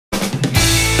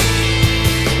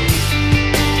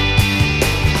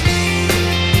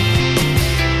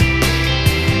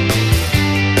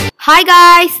Hi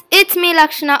guys, it's me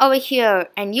Lakshana over here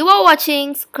and you are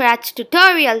watching Scratch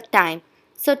tutorial time.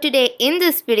 So today in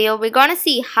this video we're gonna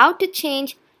see how to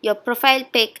change your profile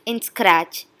pic in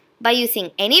Scratch. By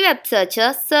using any web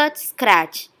searcher, search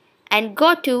Scratch and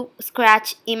go to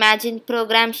Scratch Imagine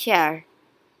Program Share.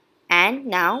 And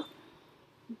now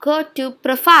go to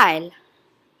Profile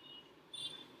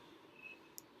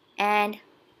and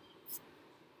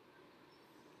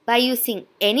by using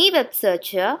any web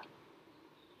searcher,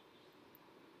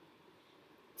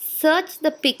 search the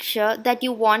picture that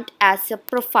you want as a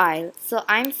profile. So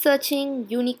I'm searching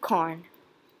unicorn.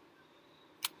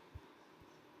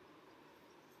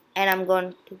 And I'm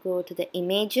going to go to the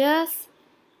images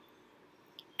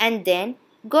and then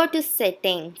go to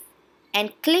settings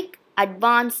and click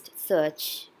advanced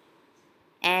search.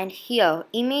 And here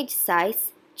image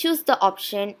size, choose the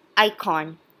option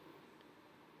icon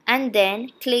and then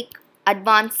click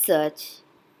advanced search.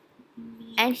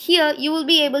 And here you will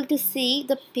be able to see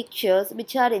the pictures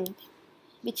which are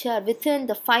within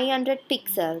the 500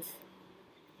 pixels.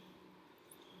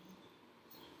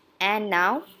 And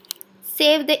now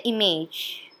save the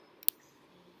image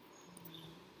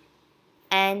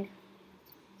and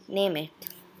name it.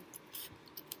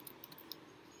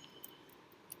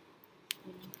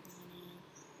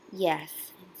 Yes.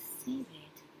 Save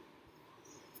it.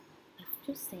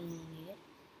 After saving it,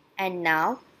 And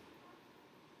now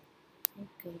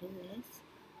go to this.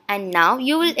 And now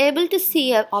you will able to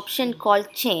see an option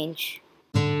called change.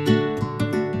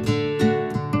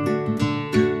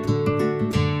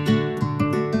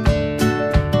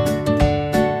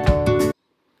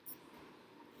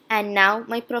 And now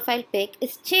my profile pic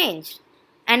is changed.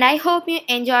 And I hope you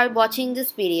enjoyed watching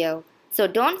this video. So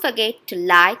don't forget to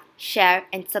like, share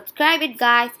and subscribe it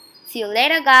guys. See you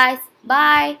later guys.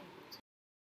 Bye.